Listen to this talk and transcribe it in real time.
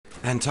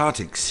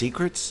Antarctic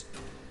Secrets,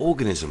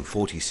 Organism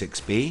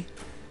 46b,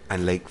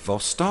 and Lake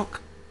Vostok?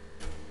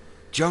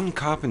 John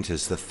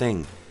Carpenter's The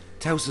Thing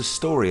tells the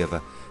story of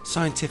a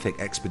scientific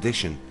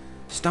expedition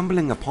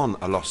stumbling upon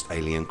a lost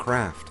alien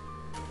craft.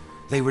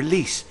 They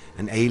release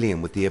an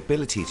alien with the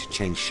ability to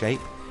change shape,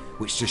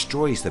 which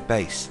destroys the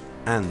base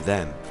and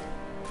them.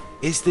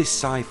 Is this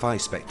sci-fi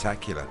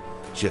spectacular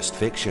just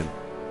fiction?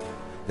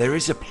 There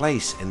is a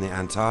place in the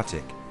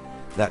Antarctic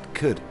that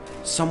could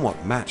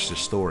somewhat match the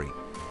story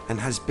and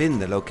has been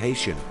the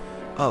location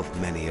of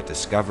many a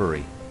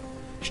discovery,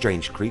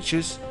 strange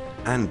creatures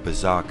and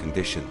bizarre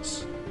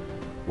conditions.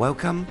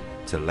 Welcome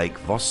to Lake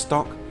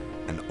Vostok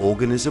and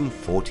Organism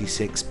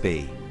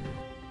 46b.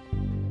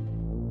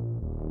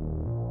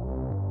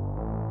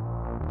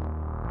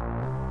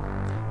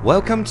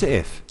 Welcome to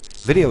IF,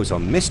 videos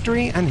on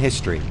mystery and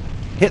history.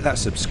 Hit that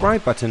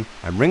subscribe button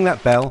and ring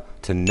that bell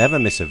to never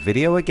miss a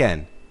video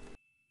again.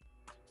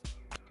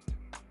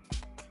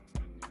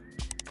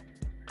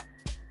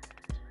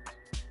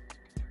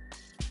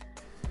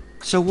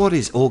 So what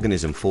is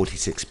Organism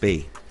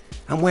 46b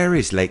and where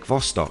is Lake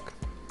Vostok?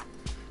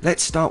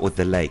 Let's start with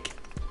the lake.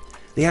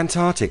 The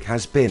Antarctic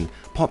has been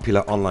a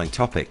popular online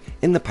topic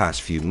in the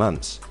past few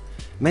months.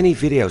 Many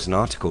videos and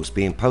articles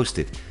being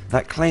posted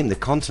that claim the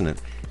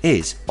continent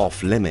is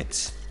off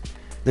limits.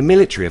 The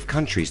military of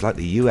countries like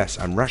the US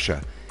and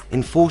Russia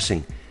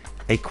enforcing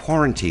a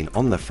quarantine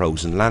on the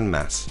frozen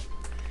landmass.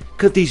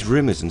 Could these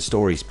rumours and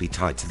stories be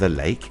tied to the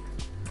lake?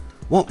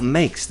 What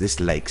makes this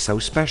lake so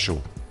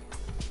special?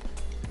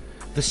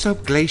 The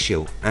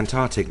subglacial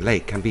Antarctic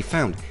lake can be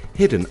found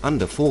hidden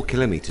under 4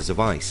 kilometers of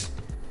ice.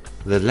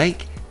 The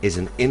lake is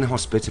an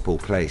inhospitable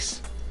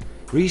place.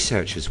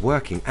 Researchers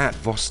working at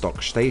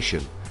Vostok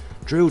station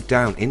drilled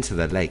down into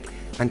the lake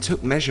and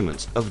took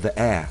measurements of the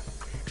air,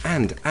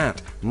 and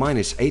at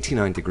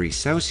 -89 degrees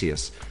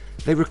Celsius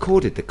they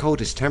recorded the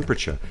coldest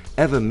temperature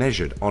ever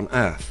measured on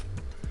Earth.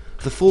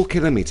 The 4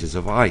 kilometers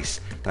of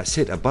ice that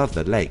sit above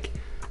the lake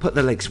put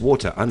the lake's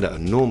water under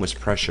enormous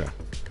pressure.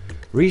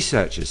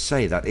 Researchers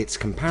say that it's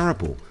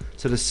comparable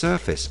to the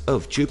surface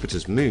of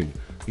Jupiter's moon,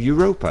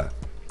 Europa.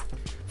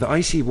 The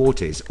icy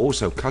water is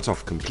also cut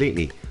off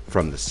completely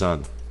from the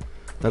sun,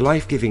 the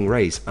life-giving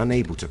rays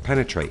unable to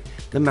penetrate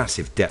the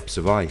massive depths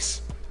of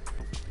ice.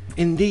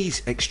 In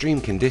these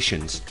extreme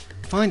conditions,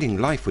 finding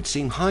life would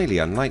seem highly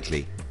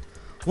unlikely.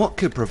 What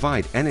could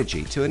provide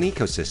energy to an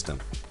ecosystem?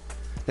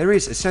 There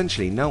is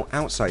essentially no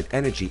outside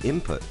energy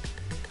input,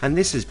 and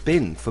this has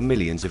been for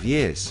millions of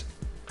years.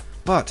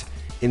 But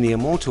in the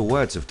immortal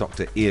words of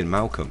Dr. Ian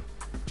Malcolm,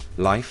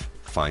 life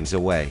finds a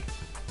way.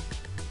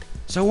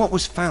 So what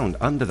was found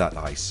under that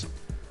ice?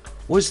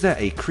 Was there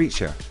a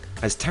creature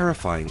as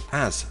terrifying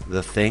as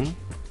the Thing?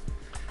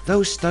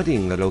 Those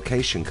studying the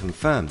location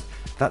confirmed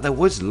that there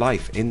was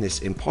life in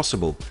this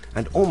impossible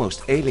and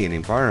almost alien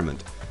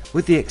environment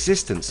with the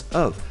existence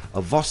of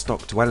a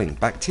Vostok dwelling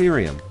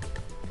bacterium.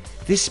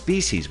 This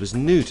species was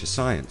new to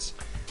science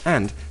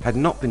and had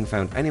not been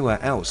found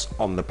anywhere else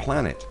on the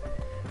planet.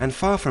 And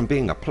far from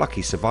being a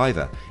plucky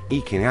survivor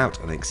eking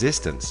out an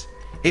existence,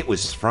 it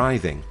was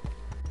thriving.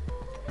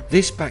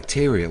 This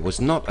bacteria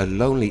was not a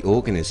lonely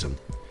organism.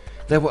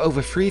 There were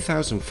over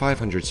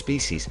 3,500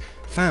 species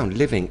found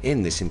living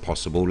in this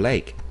impossible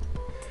lake.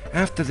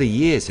 After the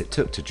years it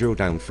took to drill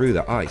down through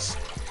the ice,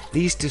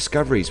 these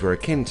discoveries were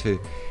akin to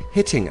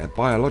hitting a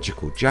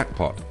biological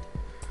jackpot.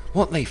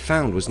 What they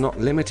found was not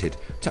limited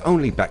to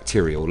only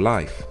bacterial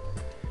life.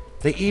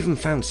 They even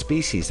found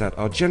species that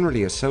are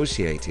generally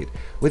associated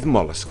with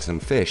mollusks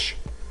and fish,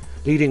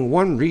 leading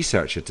one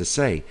researcher to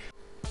say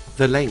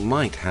the lake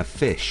might have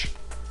fish.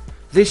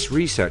 This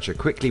researcher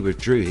quickly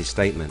withdrew his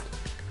statement,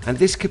 and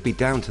this could be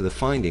down to the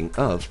finding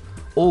of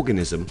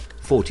Organism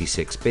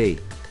 46b.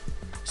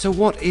 So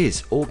what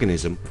is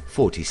Organism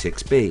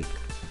 46b?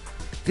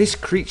 This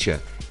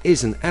creature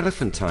is an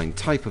elephantine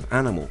type of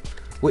animal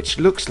which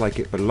looks like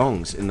it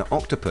belongs in the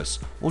octopus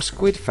or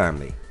squid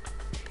family.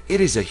 It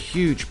is a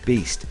huge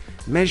beast,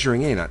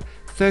 measuring in at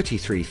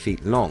 33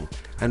 feet long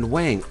and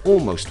weighing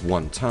almost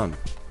 1 ton.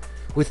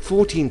 With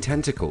 14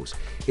 tentacles,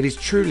 it is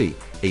truly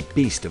a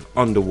beast of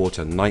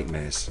underwater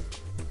nightmares.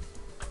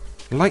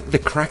 Like the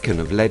kraken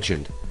of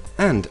legend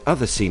and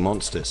other sea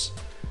monsters,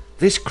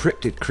 this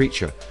cryptid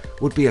creature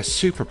would be a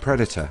super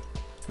predator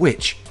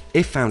which,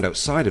 if found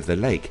outside of the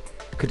lake,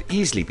 could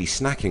easily be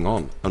snacking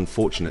on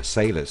unfortunate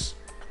sailors.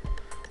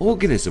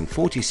 Organism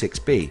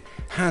 46b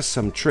has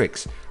some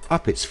tricks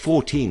up its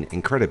 14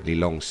 incredibly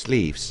long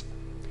sleeves.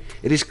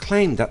 It is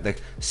claimed that the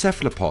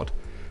cephalopod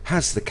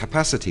has the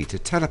capacity to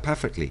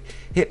telepathically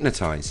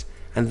hypnotize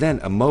and then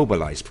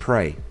immobilize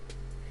prey.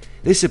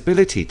 This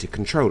ability to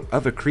control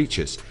other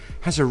creatures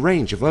has a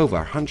range of over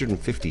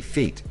 150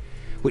 feet,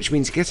 which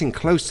means getting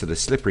close to the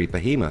slippery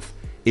behemoth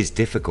is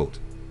difficult.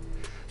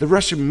 The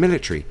Russian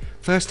military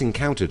first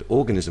encountered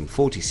Organism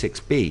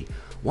 46b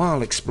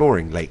while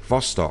exploring Lake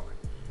Vostok.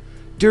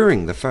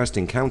 During the first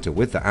encounter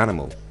with the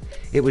animal,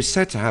 it was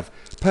said to have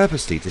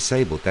purposely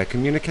disabled their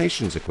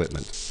communications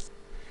equipment.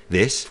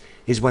 This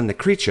is when the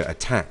creature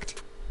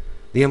attacked.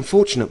 The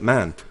unfortunate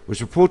man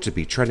was reported to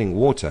be treading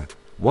water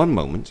one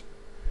moment,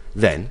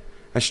 then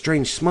a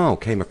strange smile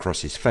came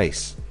across his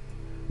face,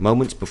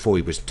 moments before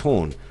he was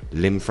torn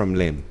limb from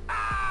limb.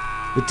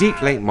 The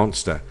deep lake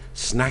monster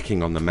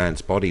snacking on the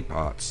man's body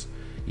parts,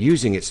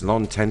 using its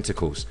long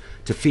tentacles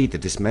to feed the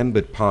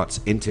dismembered parts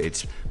into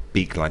its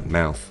beak-like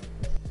mouth.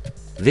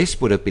 This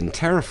would have been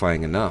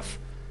terrifying enough,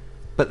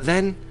 but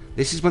then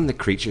this is when the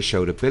creature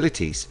showed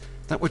abilities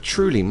that were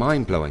truly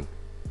mind-blowing.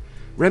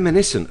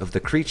 Reminiscent of the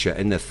creature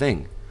in The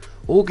Thing,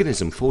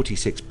 Organism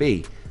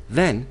 46B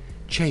then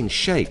changed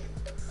shape,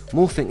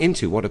 morphing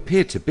into what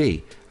appeared to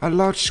be a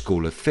large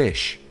school of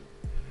fish.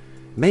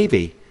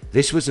 Maybe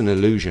this was an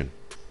illusion.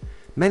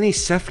 Many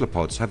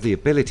cephalopods have the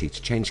ability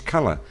to change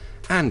colour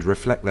and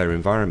reflect their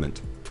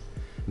environment.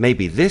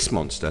 Maybe this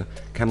monster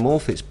can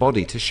morph its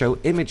body to show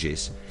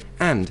images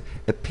and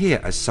appear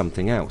as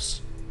something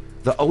else,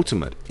 the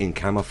ultimate in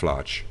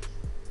camouflage.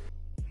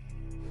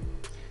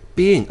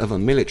 Being of a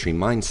military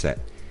mindset,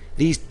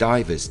 these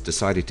divers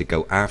decided to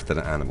go after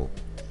the animal,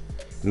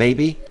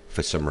 maybe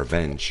for some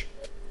revenge.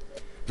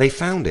 They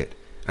found it,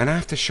 and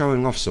after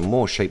showing off some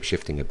more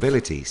shape-shifting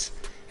abilities,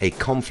 a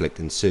conflict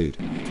ensued.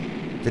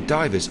 The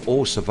divers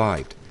all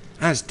survived,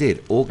 as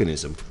did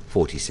Organism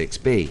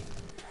 46B,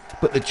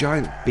 but the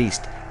giant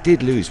beast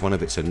did lose one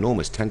of its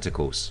enormous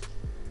tentacles.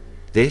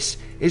 This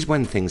is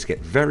when things get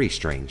very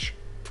strange.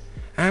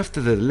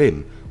 After the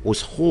limb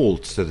was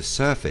hauled to the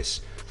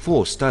surface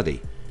for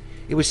study,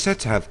 it was said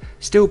to have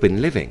still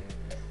been living,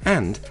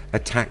 and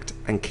attacked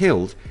and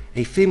killed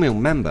a female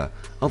member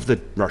of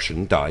the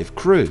Russian dive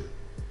crew.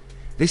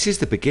 This is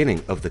the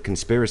beginning of the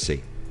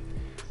conspiracy.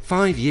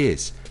 5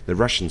 years the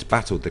Russians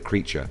battled the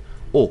creature,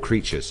 or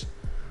creatures,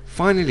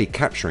 finally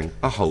capturing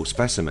a whole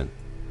specimen.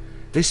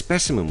 This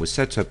specimen was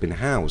said to have been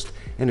housed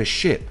in a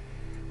ship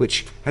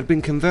which had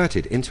been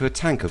converted into a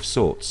tank of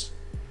sorts.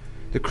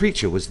 The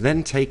creature was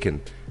then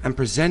taken and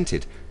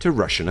presented to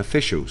Russian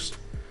officials,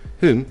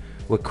 whom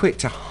were quick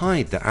to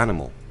hide the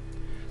animal.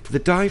 The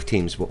dive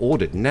teams were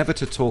ordered never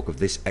to talk of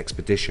this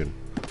expedition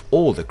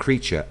or the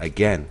creature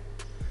again,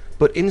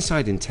 but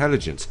inside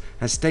intelligence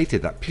has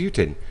stated that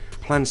Putin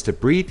plans to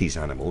breed these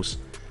animals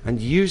and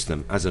use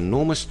them as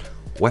enormous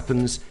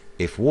weapons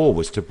if war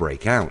was to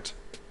break out.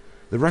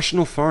 The Russian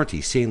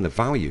authorities seeing the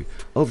value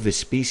of this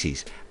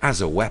species as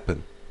a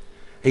weapon,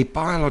 a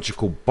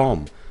biological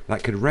bomb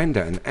that could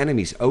render an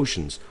enemy's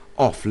oceans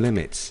off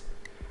limits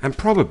and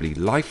probably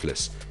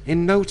lifeless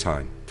in no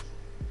time.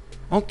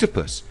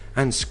 Octopus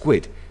and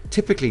squid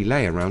typically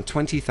lay around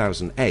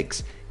 20,000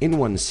 eggs in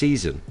one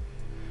season.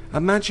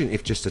 Imagine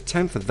if just a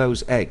tenth of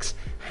those eggs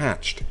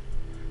hatched.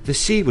 The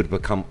sea would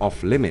become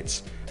off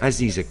limits as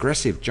these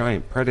aggressive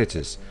giant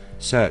predators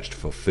searched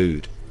for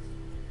food.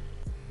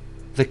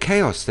 The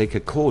chaos they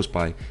could cause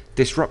by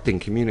disrupting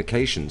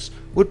communications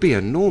would be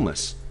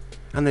enormous,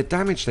 and the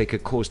damage they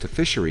could cause to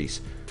fisheries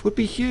would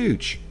be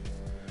huge.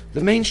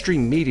 The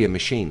mainstream media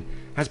machine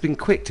has been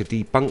quick to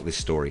debunk this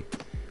story,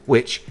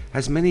 which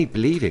has many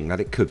believing that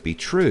it could be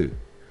true.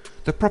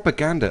 The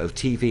propaganda of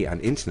TV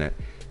and internet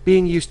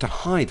being used to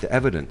hide the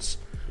evidence,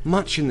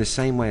 much in the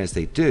same way as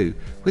they do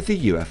with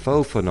the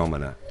UFO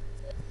phenomena.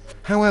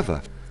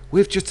 However,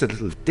 with just a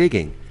little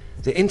digging,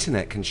 the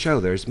internet can show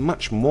there is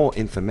much more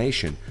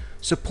information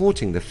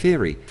supporting the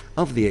theory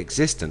of the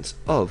existence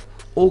of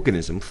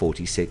Organism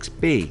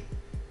 46B.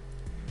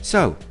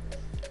 So,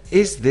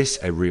 is this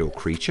a real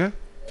creature?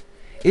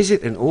 Is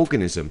it an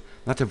organism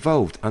that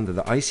evolved under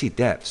the icy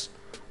depths,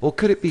 or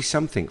could it be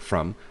something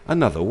from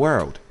another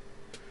world?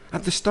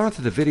 At the start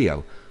of the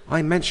video,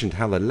 I mentioned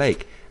how the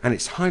lake and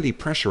its highly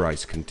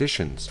pressurized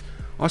conditions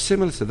are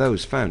similar to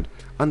those found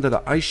under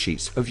the ice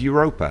sheets of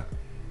Europa.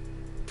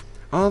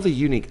 Are the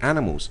unique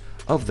animals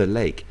of the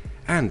lake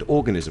and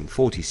Organism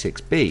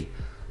 46B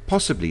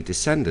possibly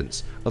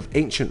descendants of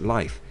ancient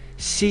life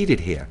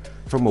seeded here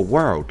from a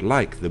world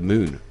like the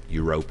moon,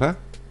 Europa?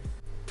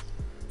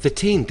 The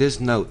team does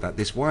note that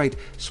this wide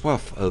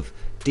swath of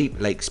deep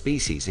lake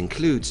species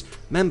includes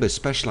members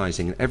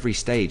specializing in every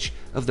stage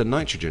of the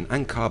nitrogen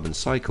and carbon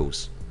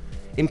cycles,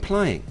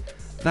 implying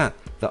that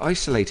the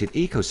isolated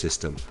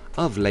ecosystem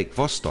of Lake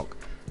Vostok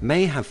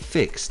may have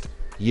fixed,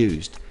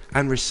 used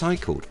and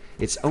recycled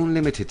its own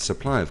limited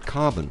supply of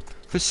carbon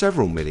for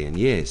several million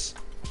years.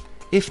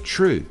 If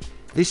true,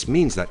 this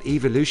means that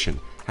evolution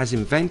has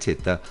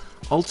invented the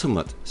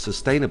ultimate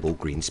sustainable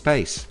green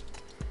space.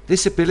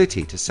 This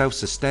ability to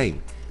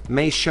self-sustain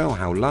may show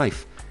how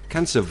life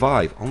can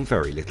survive on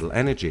very little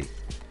energy.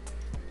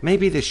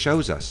 Maybe this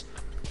shows us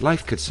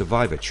life could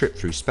survive a trip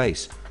through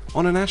space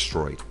on an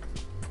asteroid.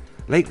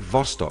 Lake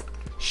Vostok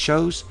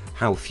shows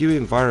how few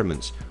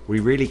environments we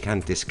really can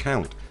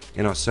discount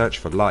in our search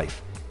for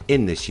life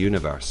in this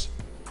universe.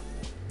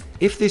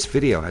 If this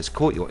video has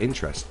caught your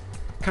interest,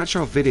 catch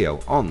our video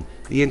on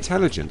the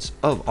intelligence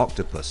of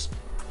octopus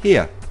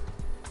here.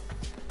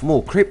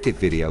 More cryptid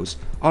videos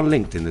are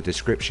linked in the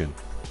description.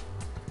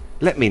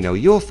 Let me know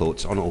your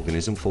thoughts on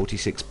Organism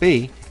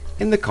 46B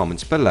in the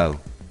comments below.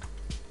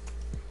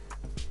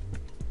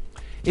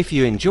 If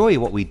you enjoy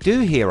what we do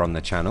here on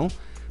the channel,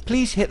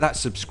 please hit that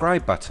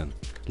subscribe button,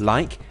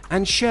 like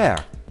and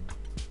share.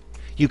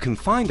 You can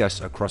find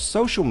us across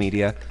social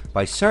media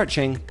by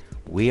searching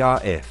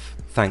weareif.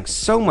 Thanks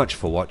so much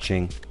for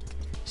watching.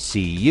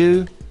 See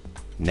you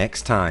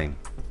next time.